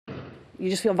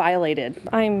just feel violated.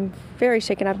 I'm very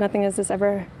shaken up. Nothing as this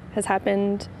ever has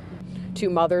happened. Two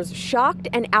mothers shocked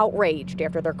and outraged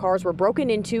after their cars were broken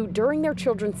into during their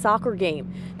children's soccer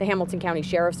game. The Hamilton County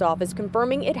Sheriff's Office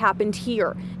confirming it happened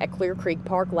here at Clear Creek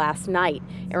Park last night.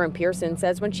 Erin Pearson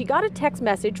says when she got a text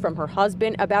message from her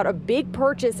husband about a big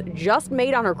purchase just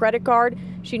made on her credit card,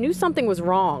 she knew something was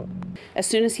wrong. As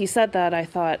soon as he said that, I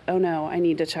thought, oh no, I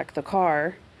need to check the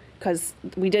car, because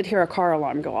we did hear a car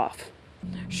alarm go off.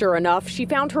 Sure enough, she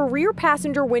found her rear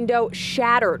passenger window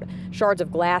shattered, shards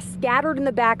of glass scattered in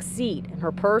the back seat, and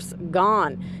her purse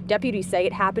gone. Deputies say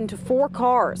it happened to 4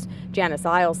 cars. Janice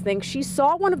Isles thinks she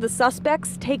saw one of the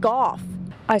suspects take off.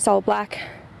 I saw black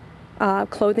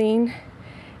clothing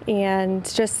and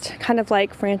just kind of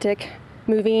like frantic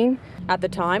moving. At the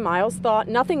time, Isles thought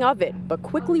nothing of it, but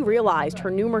quickly realized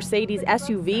her new Mercedes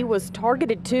SUV was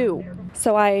targeted too.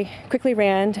 So I quickly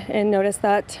ran and noticed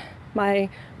that my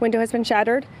window has been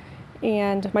shattered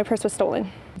and my purse was stolen.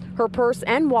 Her purse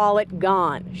and wallet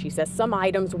gone. She says some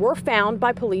items were found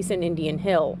by police in Indian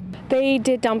Hill. They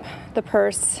did dump the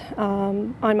purse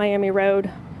on Miami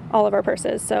Road, all of our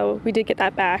purses, so we did get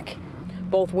that back.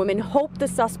 Both women hope the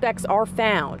suspects are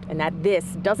found and that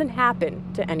this doesn't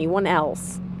happen to anyone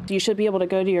else. You should be able to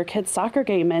go to your kid's soccer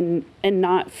game and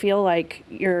not feel like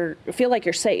you're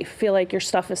safe, feel like your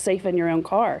stuff is safe in your own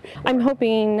car. I'm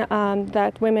hoping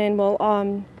that women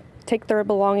will take their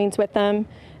belongings with them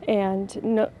and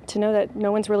to know that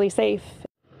no one's really safe.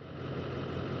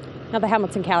 Now, the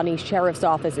Hamilton County Sheriff's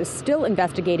Office is still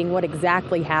investigating what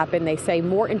exactly happened. They say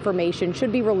more information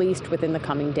should be released within the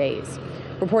coming days.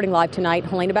 Reporting live tonight,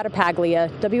 Helena Battipaglia,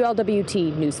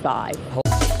 WLWT News 5.